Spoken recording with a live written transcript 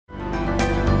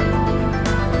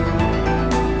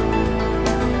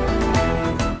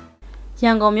ရ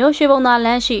န်ကုန်မြို့ရွှေဘုံသာလ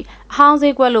မ်းရှိအဟောင်း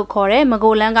ဈေးကွက်လို့ခေါ်တဲ့မ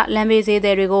ကိုလန်းကလမ်းဘေးဈေး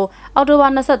တွေကိုအောက်တိုဘာ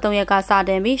23 ရက်ကစတ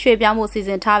င်ပြီးရွှေပြောင်းမှုစီစ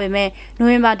ဉ်ထားပေမဲ့နို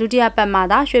ဝင်ဘာဒုတိယပတ်မှ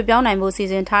သာရွှေပြောင်းနိုင်မှုစီ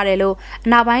စဉ်ထားတယ်လို့အ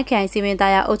နောက်ပိုင်းခရိုင်စီမံ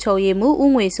သားရအုပ်ချုပ်ရေးမှူး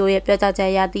ဦးငွေစိုးရဲ့ပြောကြားချက်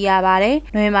အရသိရပါတယ်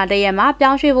။နိုဝင်ဘာ1 ရက်မှာ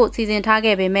ပြောင်းရွှေ့ဖို့စီစဉ်ထား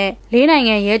ခဲ့ပေမဲ့၄နိုင်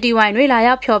ငံရဲတီဝိုင်တွေလာ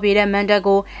ရောက်ဖျော်ဖြေတဲ့မန်တပ်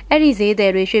ကိုအဲ့ဒီဈေး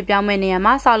တွေရွှေပြောင်းမဲ့နေရာ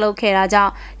မှာဆောက်လုပ်ခဲ့တာကြော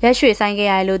င့်ရက်ရွှေဆိုင်ခဲ့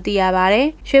ရတယ်လို့သိရပါတယ်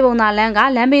။ရွှေဘုံသာလမ်းက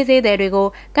လမ်းဘေးဈေးတွေကို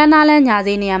ကမ်းနားလမ်းညာ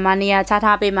ဈေးနေရာမှာနေရာချ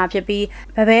ထားပေးမှာဖြစ်ပြီး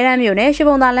ဗဘဲရမ်းမြို့နယ်ရွှေ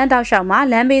ဘုံသာလမ်းတောက်လျှောက်မှာ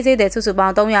လမ်းဘေးဈေးတွေစုစုပေါ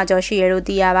င်း300ကျော်ရှိရလို့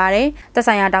သိရပါတယ်။သက်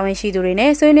ဆိုင်ရာတာဝန်ရှိသူတွေ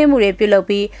နဲ့ဆွေးနွေးမှုတွေပြုလုပ်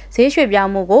ပြီးဈေးရွှေ့ပြော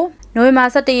င်းမှုကိုနိုဝင်ဘာ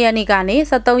17 ရက်နေ့ကနေ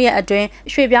23 ရက်အတွင်း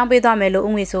ရွှေ့ပြောင်းပေးသွားမယ်လို့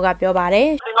ဦးငွေစိုးကပြောပါတယ်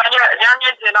။ဒီမှာလည်းအများ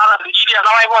ကြီးကျင်လာတော့လူကြီးတွေအ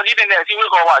ဆောင်လိုက်ဖို့ဈေးတင်တဲ့အစည်းအ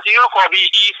ဝေးခေါ်ပါအစည်းအဝေးခေါ်ပြီး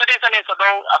ဒီ17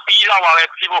 23အပြီးလောက်ပါပဲ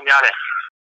ပြီးဖို့များတယ်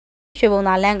။ရွှေဘုံ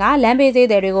သာလမ်းကလမ်းဘေးဈေး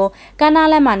တွေကိုကမ်းနား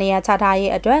လမ်းမှာနေရာချထား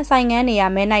ရေးအတွက်ဆိုင်ငန်းနေရာ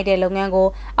မဲနိုင်တဲ့လုပ်ငန်းကို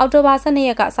အောက်တိုဘာ12 ရ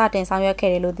က်ကစတင်ဆောင်ရွက်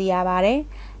ခဲ့တယ်လို့သိရပါတယ်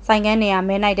။ဆိုင်ငန်းနေရာ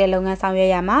မဲနိုင်တဲ့လုပ်ငန်းဆောင်ရွ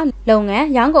က်ရမှာလုပ်ငန်း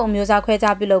ရောင်းကုန်အမျိုးအစားခွဲ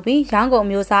ခြားပြုလုပ်ပြီးရောင်းကုန်အ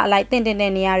မျိုးအစားအလိုက်တင့်တဲ့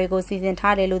နေရာတွေကိုစီစဉ်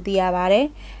ထားတယ်လို့သိရပါတယ်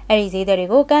။အဲဒီဈေးတွေ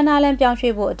ကိုကမ်းနားလမ်းပြောင်း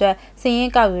ရွှေ့ဖို့အတွက်စည်ရ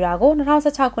င်းကောက်ယူတာကို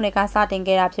2016ခုနှစ်ကစတင်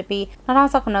ခဲ့တာဖြစ်ပြီး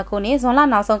2019ခုနှစ်ဇွန်လ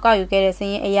နောက်ဆုံးကောက်ယူခဲ့တဲ့စ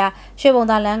ည်ရင်းအရာရွှေဘုံ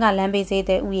သာလမ်းကလမ်းဘေးဈေး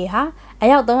တွေဥယေဟာအ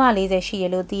ယောက်340ရှိတ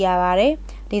ယ်လို့သိရပါတယ်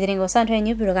။ဒီသတင်းကိုစံထွေ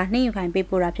ညူဘီရိုကနှင်းယူခိုင်ပေး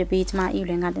ပို့တာဖြစ်ပြီးကျွန်မအီ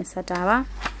လင်ကတင်ဆက်တာပါ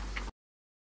။